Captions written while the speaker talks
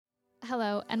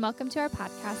Hello, and welcome to our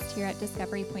podcast here at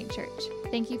Discovery Point Church.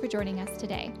 Thank you for joining us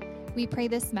today. We pray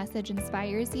this message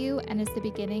inspires you and is the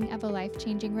beginning of a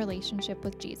life-changing relationship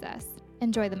with Jesus.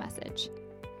 Enjoy the message.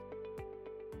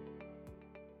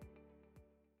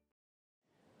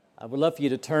 I would love for you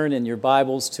to turn in your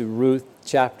Bibles to Ruth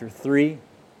chapter 3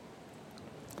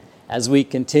 as we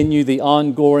continue the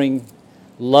ongoing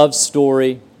love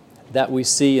story that we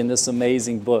see in this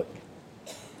amazing book.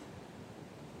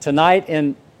 Tonight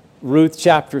in Ruth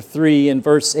chapter 3 and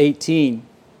verse 18,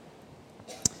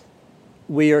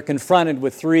 we are confronted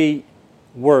with three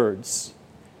words.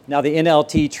 Now the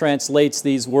NLT translates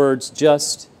these words,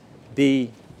 just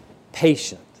be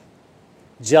patient.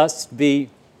 Just be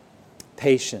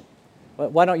patient.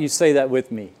 Why don't you say that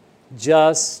with me?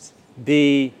 Just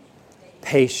be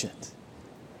patient.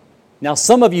 Now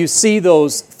some of you see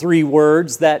those three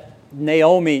words that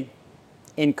Naomi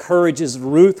encourages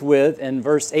Ruth with in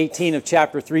verse 18 of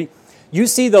chapter 3. You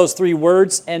see those three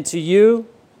words, and to you,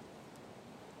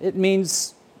 it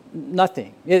means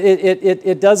nothing.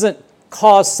 It doesn't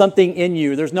cause something in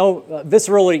you. There's no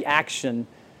visceral reaction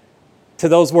to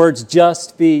those words,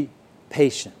 just be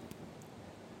patient.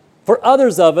 For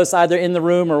others of us, either in the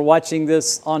room or watching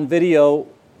this on video,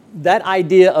 that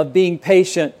idea of being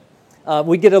patient,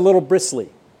 we get a little bristly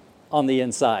on the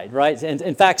inside, right? And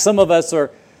in fact, some of us are,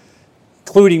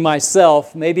 including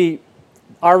myself, maybe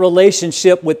our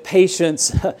relationship with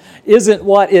patience isn't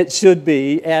what it should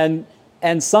be. And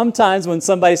sometimes when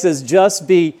somebody says, just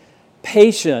be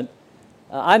patient,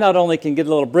 I not only can get a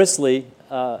little bristly,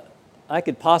 I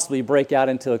could possibly break out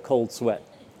into a cold sweat.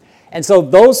 And so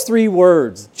those three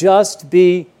words, just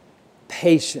be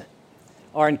patient,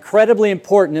 are incredibly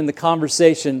important in the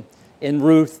conversation in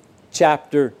Ruth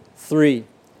chapter 3.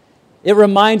 It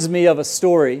reminds me of a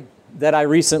story that I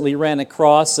recently ran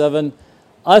across of an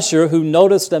usher who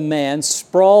noticed a man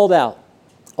sprawled out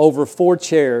over 4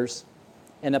 chairs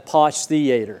in a posh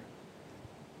theater.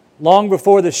 Long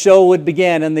before the show would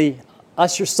begin, and the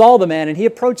usher saw the man, and he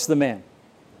approached the man.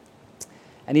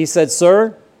 And he said,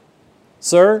 Sir,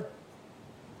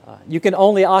 you can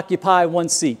only occupy 1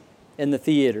 seat in the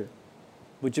theater.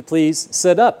 Would you please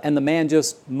sit up? And the man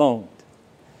just moaned.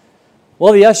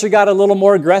 Well, the usher got a little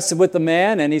more aggressive with the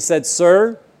man, and he said,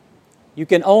 Sir, you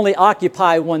can only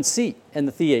occupy 1 seat in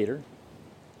the theater.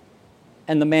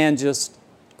 And the man just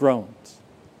groaned.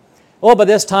 Well, by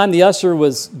this time, the usher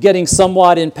was getting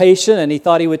somewhat impatient, and he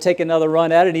thought he would take another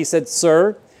run at it. He said,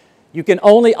 Sir, you can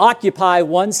only occupy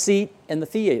 1 seat in the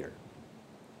theater.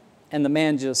 And the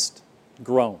man just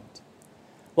groaned.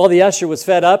 Well, the usher was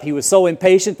fed up. He was so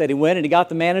impatient that he went and he got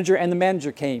the manager, and the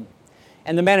manager came.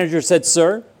 And the manager said,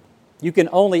 Sir, you can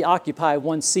only occupy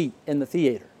 1 seat in the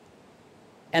theater.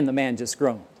 And the man just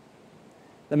groaned.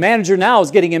 The manager now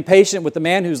is getting impatient with the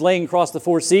man who's laying across the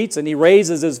 4 seats, and he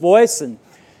raises his voice and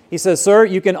he says, Sir,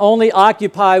 you can only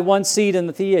occupy 1 seat in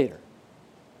the theater.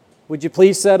 Would you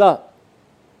please sit up?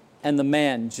 And the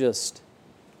man just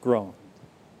groaned.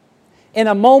 In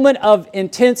a moment of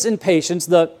intense impatience,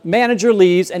 the manager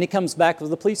leaves and he comes back with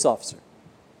the police officer.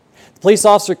 The police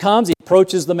officer comes, he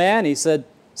approaches the man, he said,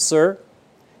 Sir,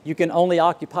 you can only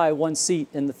occupy 1 seat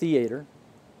in the theater.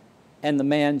 And the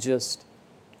man just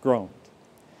groaned.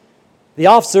 The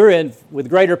officer, and with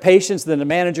greater patience than the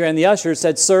manager and the usher,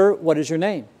 said, Sir, what is your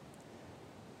name?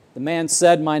 The man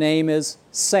said, My name is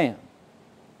Sam.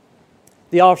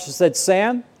 The officer said,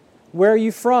 Sam, where are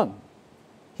you from?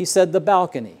 He said, the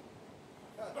balcony.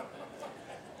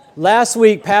 Last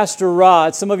week, Pastor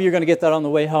Rod, some of you are going to get that on the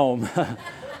way home.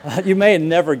 You may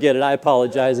never get it. I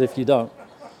apologize if you don't.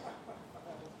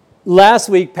 Last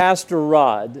week, Pastor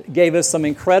Rod gave us some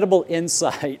incredible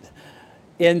insight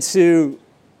into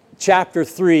chapter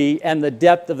 3 and the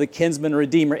depth of the kinsman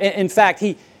redeemer. In fact,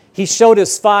 he showed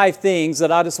us 5 things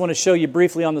that I just want to show you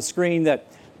briefly on the screen that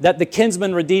the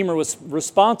kinsman redeemer was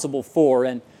responsible for.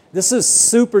 And this is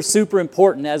super, super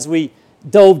important as we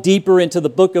dove deeper into the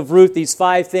book of Ruth. These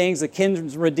 5 things, the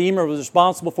kinsman redeemer was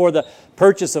responsible for the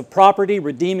purchase of property,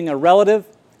 redeeming a relative,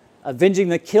 avenging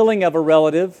the killing of a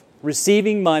relative,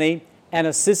 receiving money, and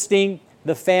assisting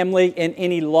the family in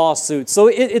any lawsuit. So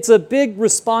it's a big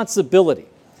responsibility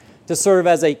to serve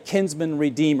as a kinsman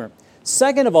redeemer.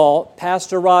 Second of all,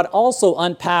 Pastor Rod also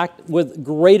unpacked with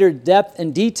greater depth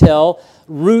and detail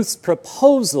Ruth's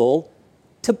proposal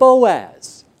to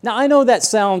Boaz. Now, I know that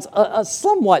sounds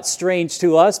somewhat strange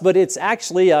to us, but it's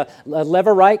actually a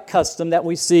Levirate custom that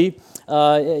we see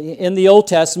in the Old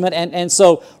Testament. And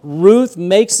so Ruth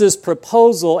makes this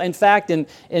proposal. In fact, in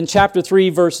chapter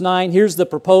 3, verse 9, here's the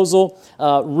proposal.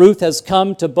 Ruth has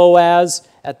come to Boaz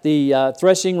at the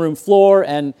threshing room floor,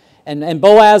 and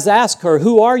Boaz asked her,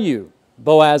 "Who are you?"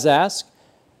 Boaz asked.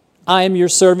 I am your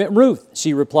servant Ruth,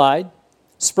 she replied.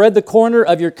 Spread the corner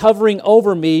of your covering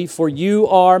over me, for you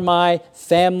are my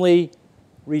family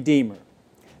redeemer.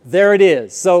 There it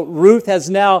is. So Ruth has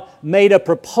now made a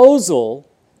proposal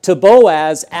to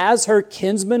Boaz as her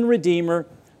kinsman redeemer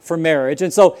for marriage.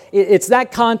 And so it's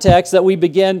that context that we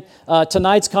begin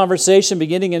tonight's conversation,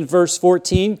 beginning in verse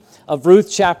 14 of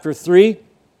Ruth chapter 3.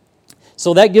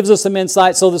 So that gives us some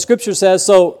insight. So the scripture says,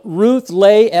 so Ruth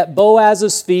lay at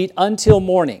Boaz's feet until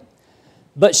morning,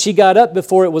 but she got up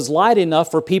before it was light enough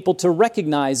for people to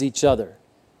recognize each other.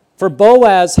 For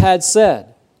Boaz had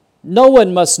said, no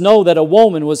one must know that a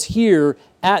woman was here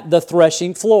at the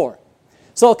threshing floor.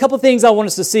 So a couple of things I want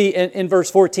us to see in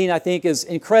verse 14 I think is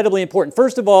incredibly important.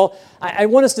 First of all, I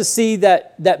want us to see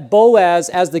that Boaz,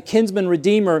 as the kinsman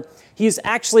redeemer, he's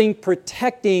actually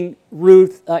protecting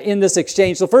Ruth in this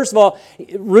exchange. So first of all,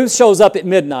 Ruth shows up at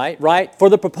midnight, right, for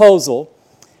the proposal.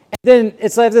 And then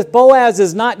it's like this, Boaz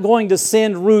is not going to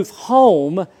send Ruth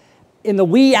home in the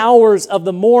wee hours of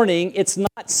the morning. It's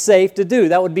not safe to do.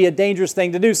 That would be a dangerous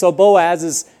thing to do. So Boaz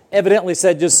has evidently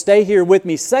said, just stay here with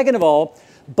me. Second of all,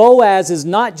 Boaz is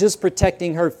not just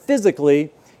protecting her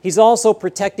physically, he's also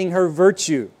protecting her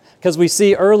virtue. Because we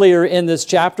see earlier in this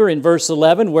chapter, in verse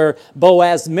 11, where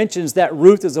Boaz mentions that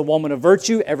Ruth is a woman of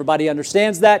virtue. Everybody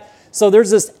understands that. So there's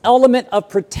this element of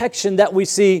protection that we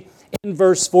see in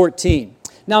verse 14.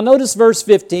 Now notice verse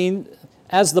 15.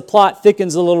 As the plot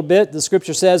thickens a little bit, the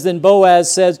scripture says, then Boaz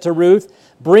says to Ruth,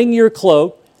 bring your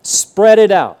cloak, spread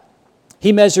it out.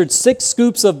 He measured 6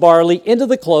 scoops of barley into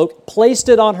the cloak, placed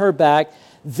it on her back,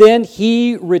 then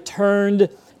he returned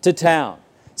to town.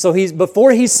 So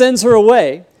before he sends her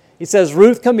away, he says,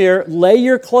 Ruth, come here, lay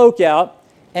your cloak out,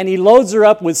 and he loads her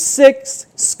up with 6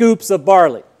 scoops of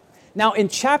barley. Now in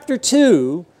chapter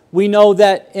 2, we know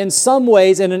that in some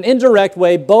ways, in an indirect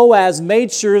way, Boaz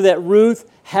made sure that Ruth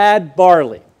had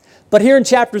barley. But here in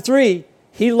chapter 3,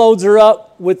 he loads her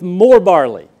up with more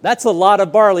barley. That's a lot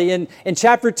of barley. In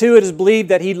chapter 2, it is believed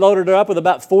that he loaded her up with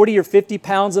about 40 or 50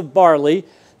 pounds of barley.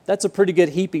 That's a pretty good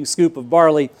heaping scoop of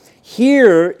barley.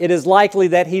 Here, it is likely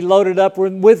that he loaded up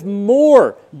with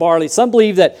more barley. Some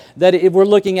believe that if we're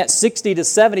looking at 60 to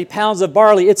 70 pounds of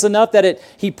barley, it's enough that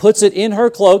he puts it in her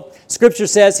cloak. Scripture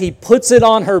says he puts it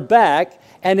on her back,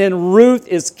 and then Ruth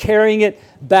is carrying it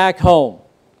back home.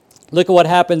 Look at what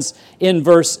happens in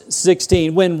verse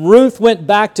 16. When Ruth went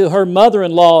back to her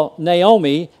mother-in-law,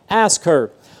 Naomi, asked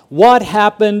her, what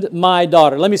happened, my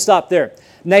daughter? Let me stop there.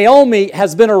 Naomi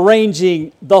has been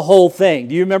arranging the whole thing.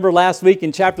 Do you remember last week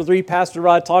in chapter 3, Pastor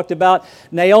Rod talked about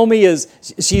Naomi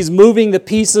she's moving the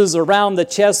pieces around the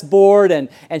chessboard and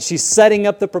she's setting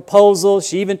up the proposal.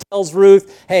 She even tells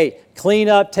Ruth, hey, clean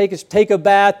up, take a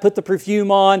bath, put the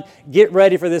perfume on, get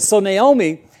ready for this. So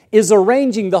Naomi is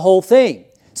arranging the whole thing.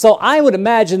 So I would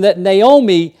imagine that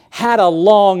Naomi had a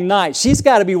long night. She's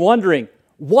got to be wondering,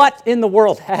 what in the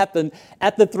world happened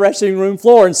at the threshing room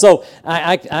floor? And so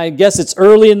I guess it's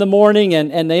early in the morning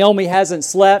and Naomi hasn't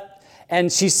slept.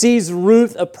 And she sees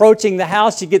Ruth approaching the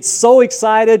house. She gets so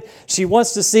excited. She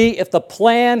wants to see if the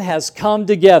plan has come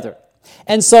together.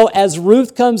 And so as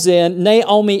Ruth comes in,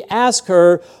 Naomi asks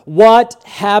her, what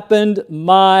happened,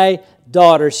 my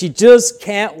daughter? She just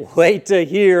can't wait to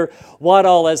hear what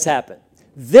all has happened.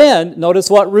 Then, notice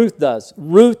what Ruth does.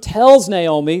 Ruth tells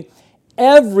Naomi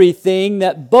everything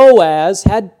that Boaz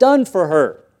had done for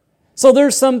her. So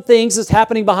there's some things that's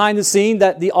happening behind the scene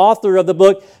that the author of the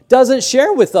book doesn't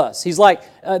share with us. He's like,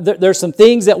 there's some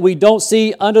things that we don't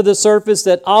see under the surface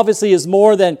that obviously is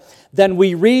more than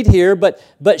we read here.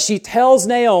 But she tells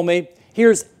Naomi,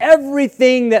 here's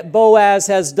everything that Boaz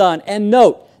has done. And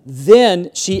note,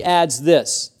 then she adds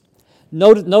this.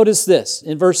 Notice this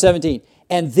in verse 17.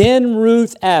 And then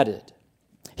Ruth added,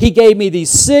 he gave me these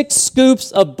 6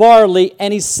 scoops of barley,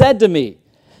 and he said to me,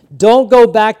 don't go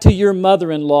back to your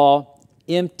mother-in-law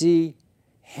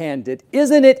empty-handed.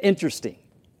 Isn't it interesting?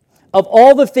 Of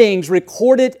all the things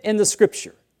recorded in the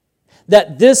Scripture,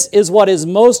 that this is what is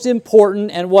most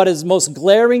important and what is most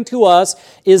glaring to us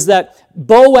is that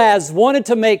Boaz wanted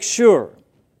to make sure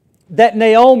that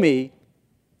Naomi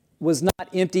was not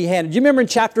empty-handed. Do you remember in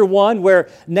chapter 1 where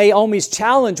Naomi's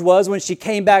challenge was when she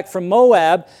came back from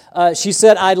Moab? She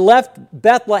said, I left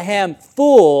Bethlehem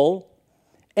full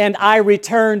and I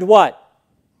returned what?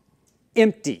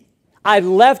 Empty. I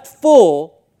left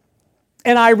full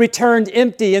and I returned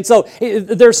empty. And so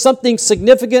there's something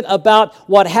significant about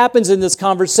what happens in this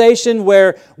conversation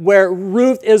where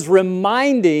Ruth is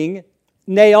reminding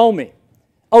Naomi,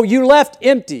 oh, you left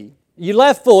empty. You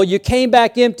left full, you came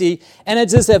back empty, and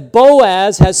it's as if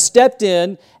Boaz has stepped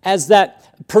in as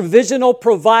that provisional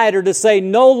provider to say,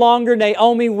 no longer,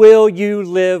 Naomi, will you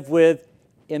live with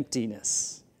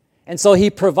emptiness. And so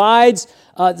he provides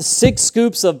 6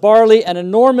 scoops of barley, an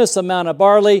enormous amount of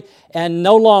barley, and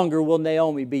no longer will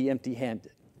Naomi be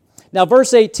empty-handed. Now,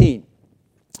 verse 18.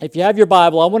 If you have your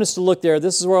Bible, I want us to look there.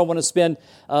 This is where I want to spend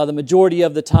the majority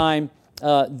of the time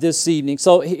this evening.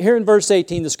 So here in verse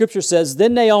 18, the Scripture says,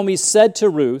 Then Naomi said to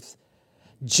Ruth,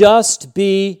 just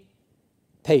be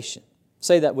patient.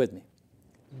 Say that with me.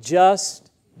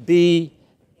 Just be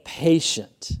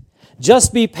patient.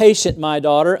 Just be patient, my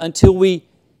daughter, until we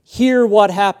hear what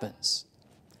happens.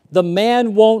 The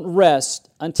man won't rest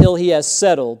until he has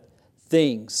settled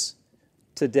things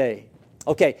today.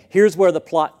 Okay, here's where the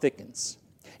plot thickens.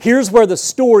 Here's where the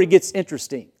story gets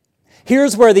interesting.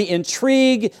 Here's where the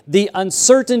intrigue, the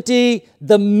uncertainty,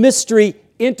 the mystery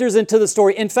enters into the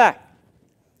story. In fact,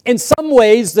 in some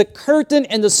ways, the curtain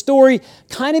and the story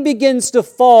kind of begins to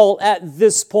fall at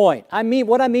this point.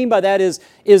 What I mean by that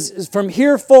is from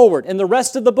here forward, in the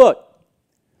rest of the book,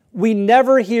 we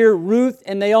never hear Ruth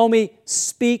and Naomi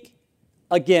speak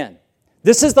again.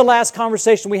 This is the last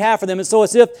conversation we have for them. And so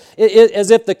as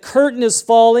if the curtain is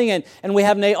falling and we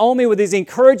have Naomi with these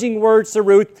encouraging words to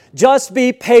Ruth, just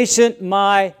be patient,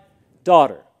 my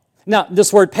daughter. Now,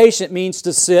 this word patient means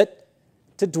to sit,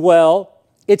 to dwell.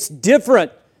 It's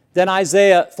different than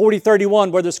Isaiah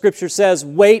 40:31, where the Scripture says,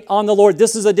 wait on the Lord.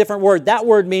 This is a different word. That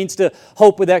word means to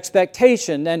hope with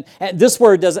expectation. And this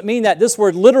word doesn't mean that. This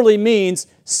word literally means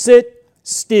sit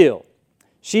still.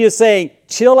 She is saying,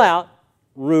 chill out,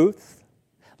 Ruth.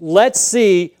 Let's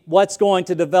see what's going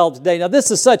to develop today. Now,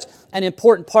 this is such an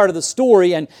important part of the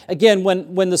story. And again,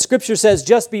 when the Scripture says,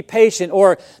 just be patient,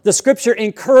 or the Scripture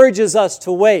encourages us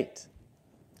to wait,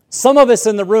 some of us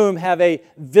in the room have a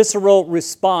visceral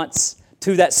response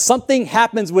to that. Something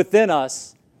happens within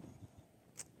us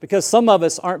because some of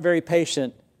us aren't very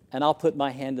patient, and I'll put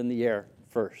my hand in the air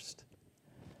first.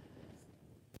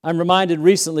 I'm reminded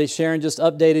recently, Sharon just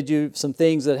updated you some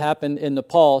things that happened in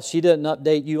Nepal. She didn't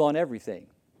update you on everything.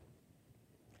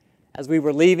 As we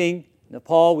were leaving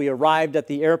Nepal, we arrived at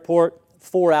the airport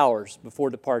 4 hours before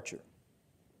departure.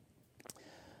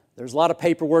 There's a lot of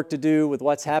paperwork to do with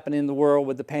what's happening in the world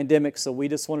with the pandemic, so we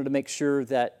just wanted to make sure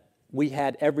that we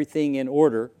had everything in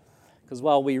order, because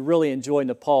while we really enjoy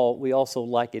Nepal, we also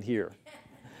like it here.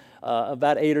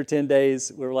 About 8 or 10 days,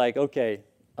 we were like, okay,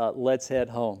 let's head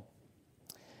home.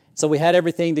 So we had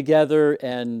everything together,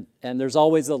 and there's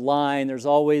always a line, there's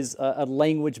always a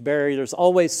language barrier, there's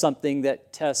always something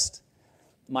that tests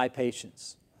my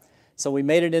patience. So we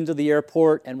made it into the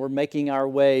airport, and we're making our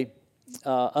way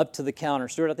up to the counter.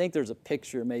 Stuart, I think there's a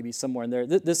picture maybe somewhere in there.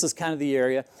 This is kind of the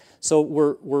area. So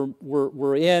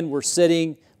we're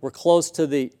sitting, we're close to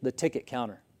the ticket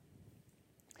counter.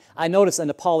 I noticed a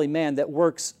Nepali man that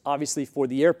works obviously for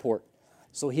the airport.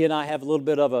 So he and I have a little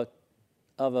bit of a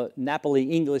Nepali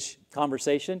English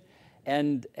conversation,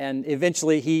 and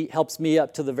eventually he helps me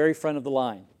up to the very front of the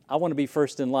line. I want to be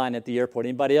first in line at the airport.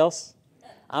 Anybody else?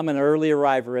 I'm an early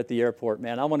arriver at the airport,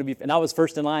 man. And I was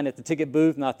first in line at the ticket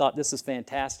booth, and I thought, this is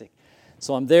fantastic.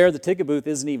 So I'm there. The ticket booth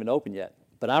isn't even open yet,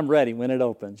 but I'm ready when it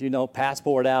opens.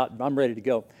 Passport out. I'm ready to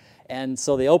go. And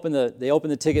so they open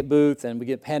the ticket booth, and we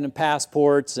get handing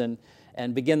passports and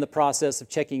begin the process of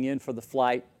checking in for the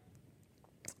flight.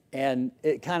 And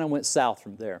it kind of went south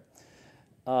from there.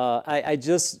 I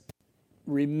just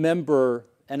remember,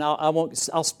 and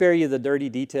I'll spare you the dirty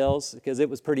details because it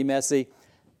was pretty messy.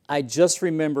 I just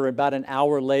remember about an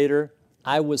hour later,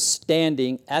 I was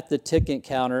standing at the ticket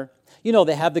counter.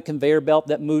 They have the conveyor belt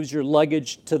that moves your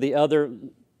luggage to the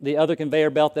other conveyor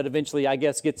belt that eventually, I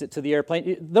guess, gets it to the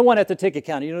airplane. The one at the ticket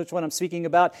counter, you know which one I'm speaking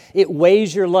about? It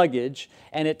weighs your luggage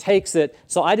and it takes it.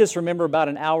 So I just remember about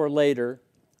an hour later,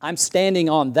 I'm standing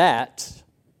on that,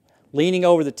 leaning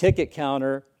over the ticket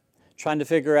counter, trying to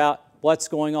figure out what's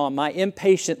going on. My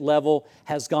impatient level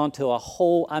has gone to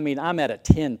I'm at a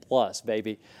 10 plus,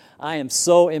 baby. I am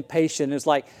so impatient. It's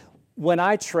like when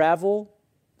I travel,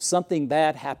 something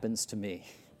bad happens to me.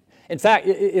 In fact,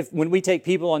 when we take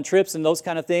people on trips and those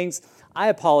kind of things, I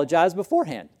apologize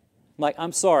beforehand. I'm like,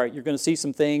 I'm sorry, you're going to see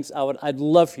some things. I'd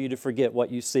love for you to forget what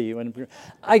you see. And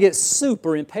I get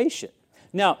super impatient.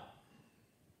 Now,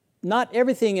 not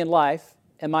everything in life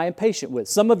am I impatient with.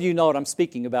 Some of you know what I'm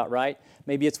speaking about, right?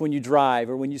 Maybe it's when you drive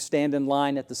or when you stand in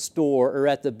line at the store or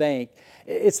at the bank.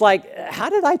 It's like,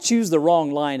 how did I choose the wrong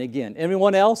line again?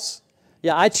 Anyone else?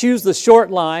 Yeah, I choose the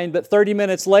short line, but 30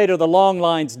 minutes later, the long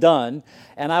line's done,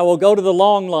 and I will go to the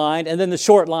long line, and then the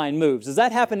short line moves. Does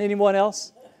that happen to anyone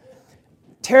else?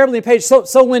 terribly impatient.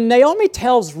 So when Naomi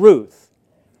tells Ruth,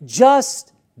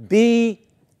 just be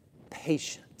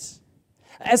patient.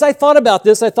 As I thought about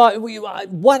this, I thought,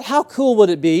 how cool would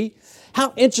it be?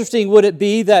 How interesting would it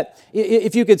be that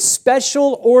if you could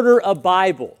special order a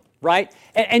Bible, right?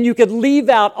 And you could leave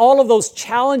out all of those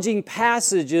challenging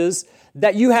passages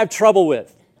that you have trouble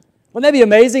with. Wouldn't that be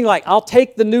amazing? Like, I'll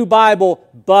take the new Bible,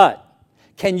 but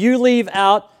can you leave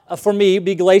out, for me,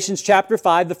 be Galatians chapter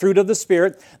 5, the fruit of the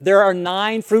Spirit. There are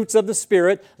 9 fruits of the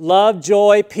Spirit: love,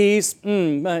 joy, peace.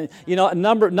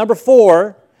 Number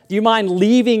 4, do you mind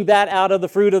leaving that out of the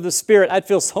fruit of the Spirit? I'd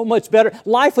feel so much better.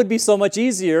 Life would be so much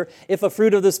easier if a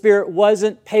fruit of the Spirit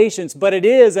wasn't patience, but it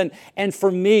is. And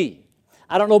for me,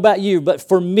 I don't know about you, but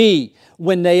for me,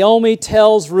 when Naomi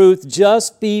tells Ruth,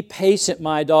 just be patient,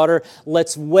 my daughter,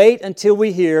 let's wait until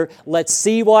we hear, let's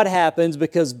see what happens,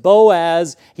 because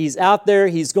Boaz, he's out there,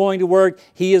 he's going to work,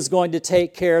 he is going to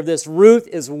take care of this. Ruth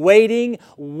is waiting,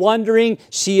 wondering,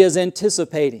 she is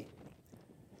anticipating.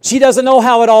 She doesn't know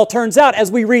how it all turns out.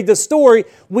 As we read the story,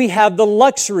 we have the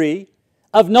luxury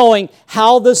of knowing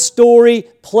how the story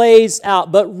plays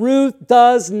out, but Ruth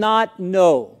does not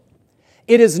know.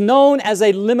 It is known as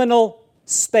a liminal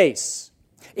space.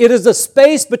 It is the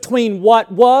space between what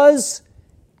was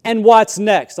and what's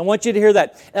next. I want you to hear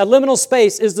that. A liminal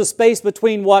space is the space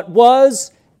between what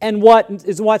was and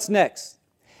what's next.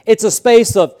 It's a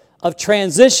space of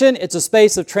transition. It's a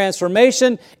space of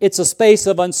transformation. It's a space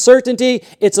of uncertainty.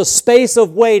 It's a space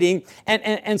of waiting.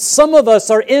 And some of us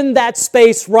are in that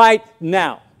space right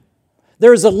now.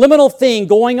 There's a liminal thing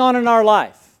going on in our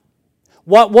life.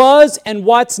 What was and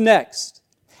what's next.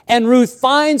 And Ruth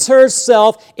finds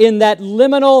herself in that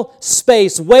liminal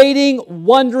space, waiting,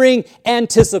 wondering,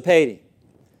 anticipating.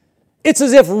 It's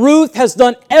as if Ruth has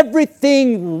done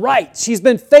everything right. She's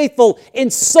been faithful in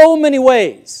so many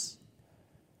ways.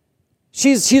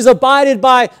 She's abided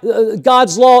by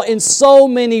God's law in so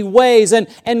many ways.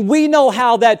 And we know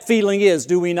how that feeling is,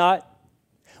 do we not?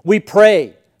 We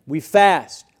pray, we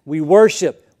fast, we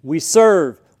worship, we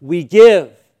serve, we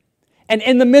give. And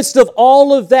in the midst of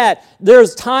all of that,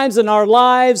 there's times in our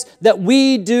lives that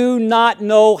we do not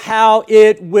know how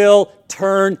it will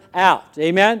turn out.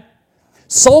 Amen?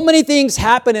 So many things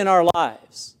happen in our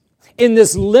lives in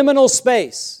this liminal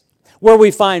space where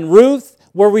we find Ruth,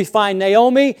 where we find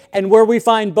Naomi, and where we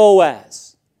find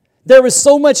Boaz. There is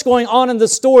so much going on in the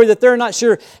story that they're not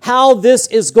sure how this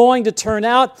is going to turn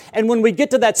out. And when we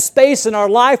get to that space in our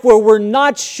life where we're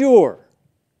not sure,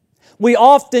 we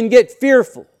often get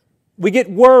fearful. We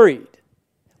get worried.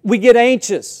 We get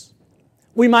anxious.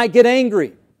 We might get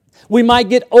angry. We might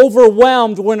get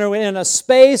overwhelmed when we're in a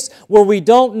space where we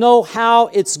don't know how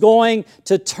it's going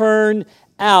to turn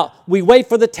out. We wait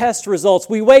for the test results.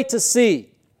 We wait to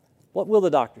see. What will the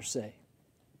doctor say?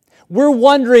 We're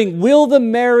wondering, will the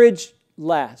marriage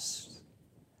last?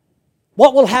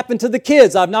 What will happen to the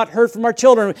kids? I've not heard from our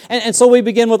children. And so we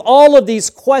begin with all of these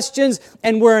questions,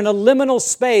 and we're in a liminal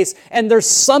space. And there's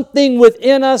something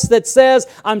within us that says,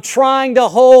 I'm trying to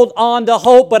hold on to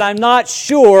hope, but I'm not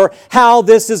sure how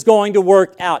this is going to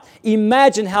work out.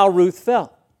 Imagine how Ruth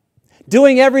felt.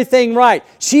 Doing everything right.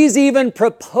 She's even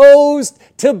proposed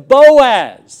to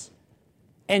Boaz.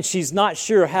 And she's not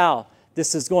sure how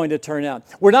this is going to turn out.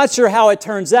 We're not sure how it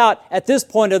turns out at this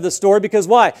point of the story, because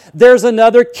why? There's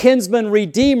another kinsman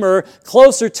redeemer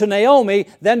closer to Naomi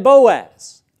than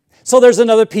Boaz. So there's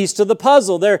another piece to the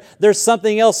puzzle. There's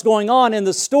something else going on in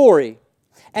the story.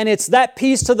 And it's that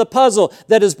piece to the puzzle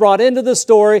that is brought into the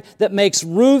story that makes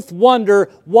Ruth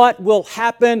wonder, what will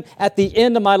happen at the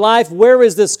end of my life? Where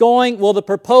is this going? Will the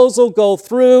proposal go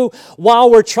through?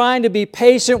 While we're trying to be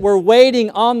patient, we're waiting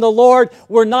on the Lord.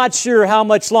 We're not sure how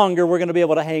much longer we're going to be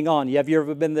able to hang on. Have you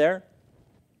ever been there?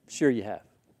 Sure you have.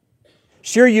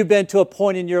 Sure you've been to a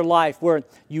point in your life where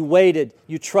you waited,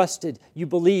 you trusted, you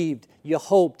believed, you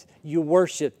hoped, you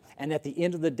worshiped, and at the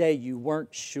end of the day, you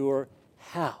weren't sure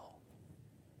how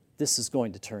this is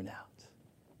going to turn out.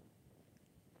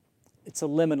 It's a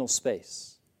liminal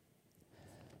space.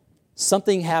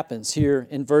 Something happens here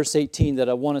in verse 18 that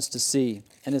I want us to see,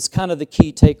 and it's kind of the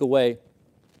key takeaway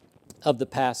of the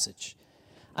passage.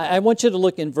 I want you to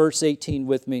look in verse 18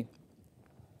 with me.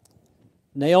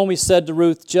 Naomi said to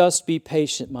Ruth, just be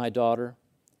patient, my daughter,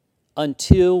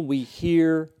 until we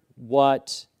hear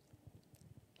what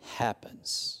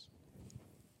happens.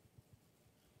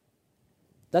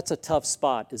 That's a tough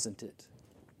spot, isn't it?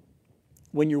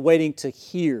 When you're waiting to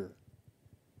hear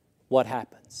what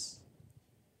happens.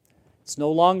 It's no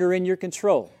longer in your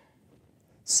control.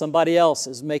 Somebody else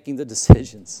is making the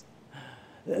decisions.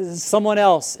 Someone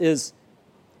else is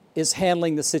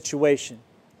handling the situation.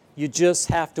 You just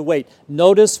have to wait.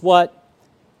 Notice what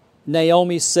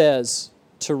Naomi says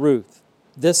to Ruth.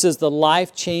 This is the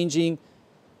life-changing,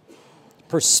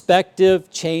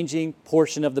 perspective-changing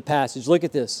portion of the passage. Look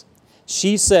at this.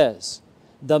 She says,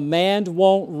 the man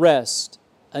won't rest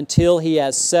until he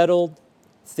has settled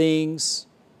things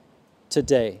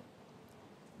today.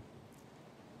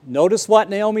 Notice what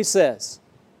Naomi says.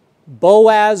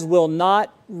 Boaz will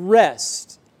not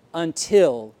rest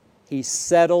until he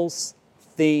settles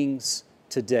things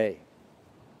today.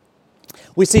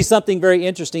 We see something very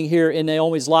interesting here in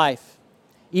Naomi's life.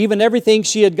 Even everything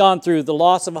she had gone through, the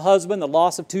loss of a husband, the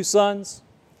loss of 2 sons,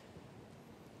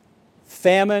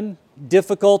 famine,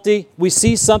 difficulty, we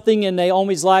see something in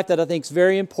Naomi's life that I think is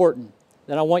very important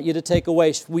that I want you to take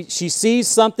away. She sees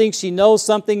something, she knows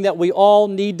something that we all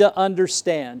need to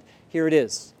understand. Here it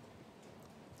is.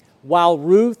 While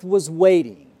Ruth was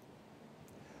waiting,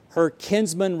 her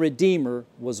kinsman redeemer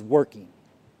was working.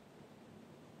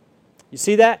 You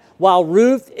see that? While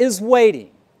Ruth is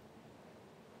waiting,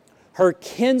 her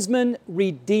kinsman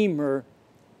redeemer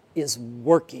is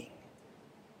working.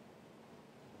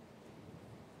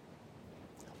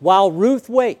 While Ruth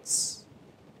waits,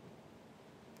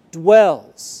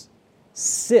 dwells,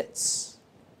 sits,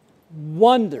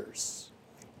 wonders,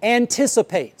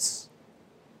 anticipates,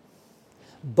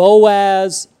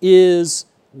 Boaz is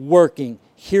working.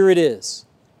 Here it is.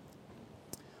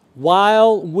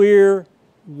 While we're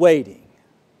waiting,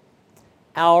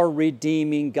 our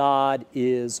redeeming God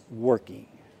is working.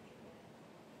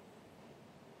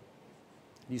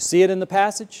 You see it in the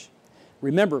passage?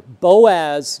 Remember,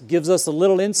 Boaz gives us a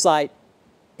little insight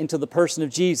into the person of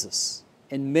Jesus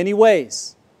in many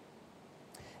ways.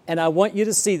 And I want you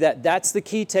to see that. That's the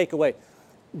key takeaway.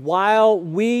 While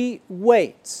we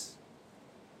wait,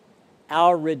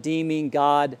 our redeeming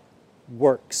God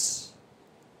works.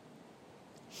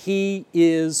 He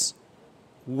is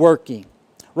working.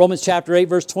 Romans chapter 8,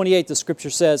 verse 28, the Scripture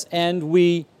says, and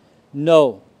we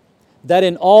know that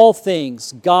in all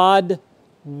things God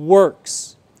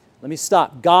works. Let me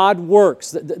stop. God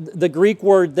works. The Greek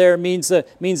word there means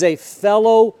a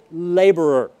fellow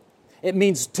laborer. It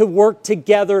means to work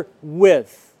together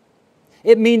with.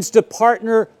 It means to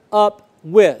partner up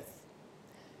with.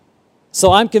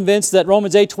 So I'm convinced that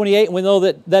Romans 8:28, and we know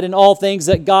that in all things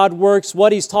that God works,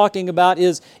 what he's talking about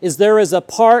is there is a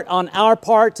part on our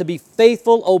part to be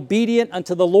faithful, obedient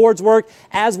unto the Lord's work.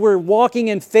 As we're walking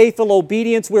in faithful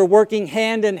obedience, we're working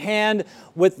hand in hand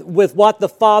with what the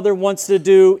Father wants to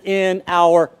do in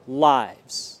our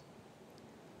lives.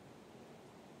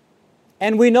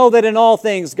 And we know that in all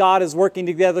things God is working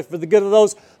together for the good of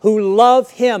those who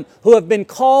love Him, who have been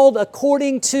called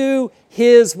according to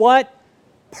His what?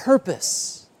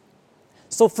 Purpose.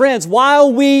 So friends,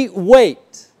 while we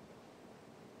wait,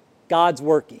 God's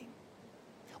working.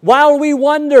 While we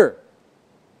wonder,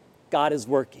 God is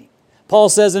working. Paul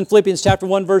says in Philippians chapter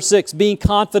 1, verse 6, being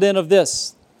confident of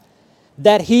this,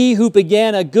 that He who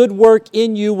began a good work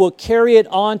in you will carry it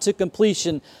on to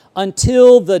completion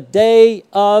until the day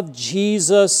of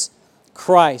Jesus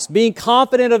Christ. Being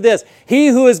confident of this, He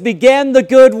who has began the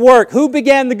good work. Who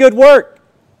began the good work?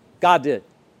 God did.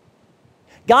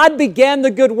 God began the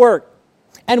good work.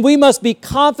 And we must be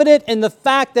confident in the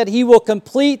fact that He will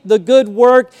complete the good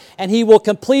work, and He will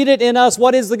complete it in us.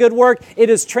 What is the good work? It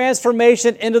is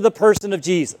transformation into the person of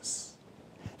Jesus.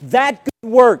 That good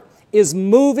work is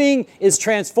moving, is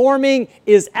transforming,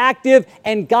 is active,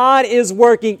 and God is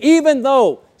working, even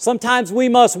though sometimes we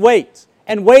must wait.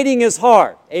 And waiting is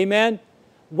hard. Amen?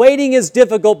 Waiting is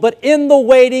difficult, but in the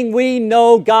waiting we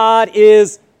know God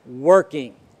is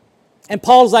working. And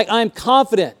Paul's like, I'm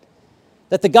confident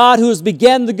that the God who has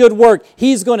begun the good work,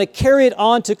 He's going to carry it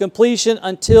on to completion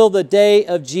until the day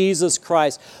of Jesus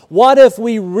Christ. What if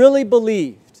we really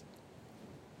believed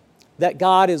that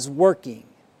God is working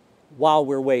while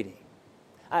we're waiting?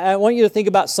 I want you to think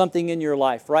about something in your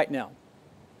life right now.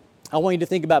 I want you to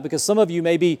think about, because some of you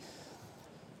may be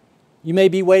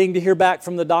waiting to hear back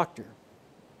from the doctor,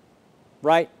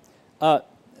 right?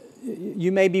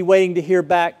 You may be waiting to hear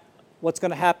back what's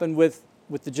going to happen with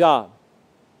the job.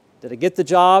 Did I get the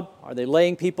job? Are they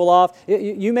laying people off?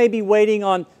 You may be waiting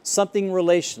on something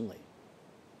relationally.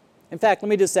 In fact, let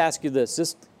me just ask you this.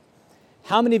 Just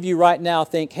how many of you right now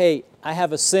think, hey, I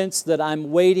have a sense that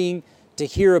I'm waiting to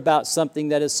hear about something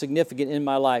that is significant in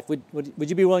my life? Would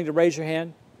you be willing to raise your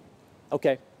hand?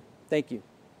 Okay, thank you.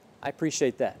 I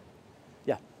appreciate that.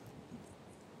 Yeah.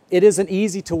 It isn't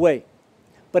easy to wait.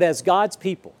 But as God's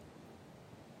people,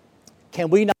 can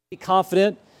we not be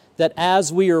confident that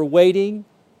as we are waiting,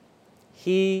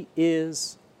 He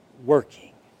is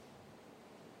working?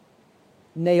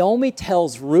 Naomi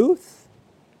tells Ruth,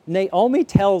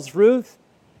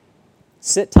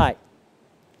 Sit tight.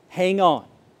 Hang on.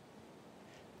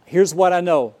 Here's what I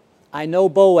know. I know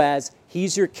Boaz.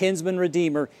 He's your kinsman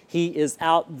redeemer. He is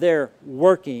out there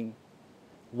working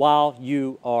while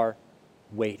you are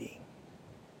waiting.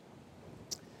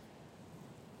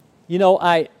 You know,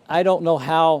 I don't know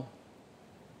how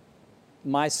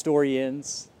my story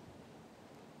ends.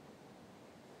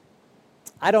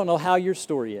 I don't know how your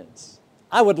story ends.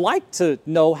 I would like to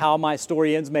know how my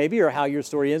story ends maybe, or how your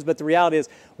story ends, but the reality is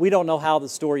we don't know how the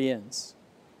story ends.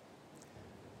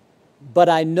 But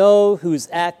I know who's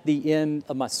at the end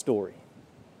of my story.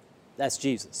 That's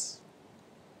Jesus.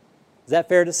 Is that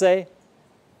fair to say?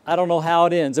 I don't know how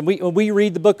it ends. And when we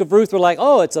read the book of Ruth, we're like,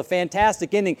 oh, it's a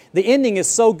fantastic ending. The ending is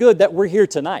so good that we're here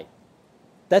tonight.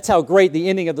 That's how great the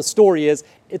ending of the story is.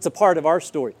 It's a part of our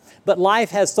story. But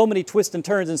life has so many twists and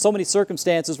turns and so many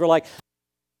circumstances. We're like,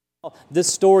 oh, this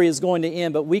story is going to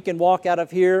end. But we can walk out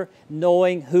of here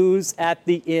knowing who's at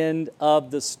the end of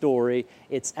the story.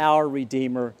 It's our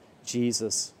Redeemer,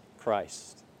 Jesus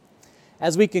Christ.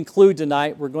 As we conclude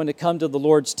tonight, we're going to come to the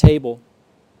Lord's table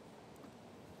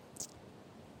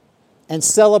and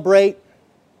celebrate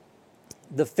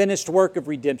the finished work of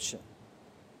redemption.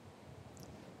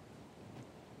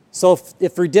 So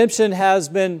if redemption has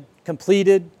been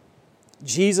completed,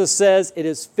 Jesus says it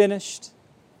is finished.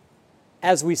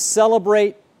 As we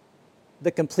celebrate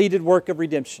the completed work of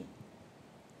redemption,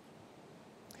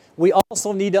 we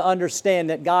also need to understand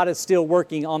that God is still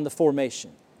working on the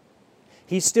formation.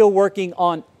 He's still working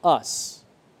on us,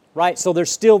 right? So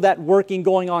there's still that working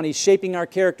going on. He's shaping our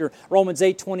character. Romans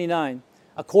 8:29,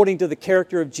 according to the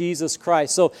character of Jesus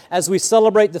Christ. So as we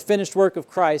celebrate the finished work of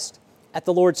Christ at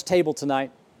the Lord's table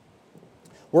tonight,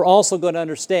 we're also going to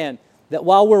understand that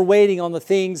while we're waiting on the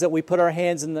things that we put our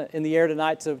hands in the air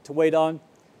tonight to wait on,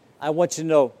 I want you to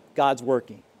know God's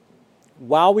working.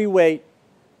 While we wait,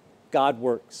 God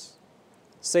works.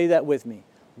 Say that with me.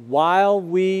 While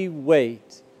we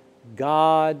wait,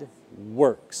 God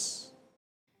works.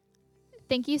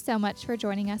 Thank you so much for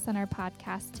joining us on our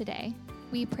podcast today.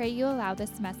 We pray you allow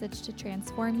this message to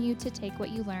transform you to take what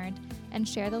you learned and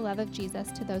share the love of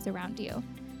Jesus to those around you.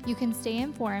 You can stay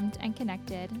informed and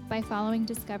connected by following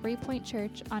Discovery Point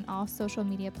Church on all social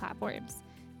media platforms.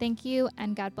 Thank you,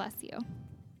 and God bless you.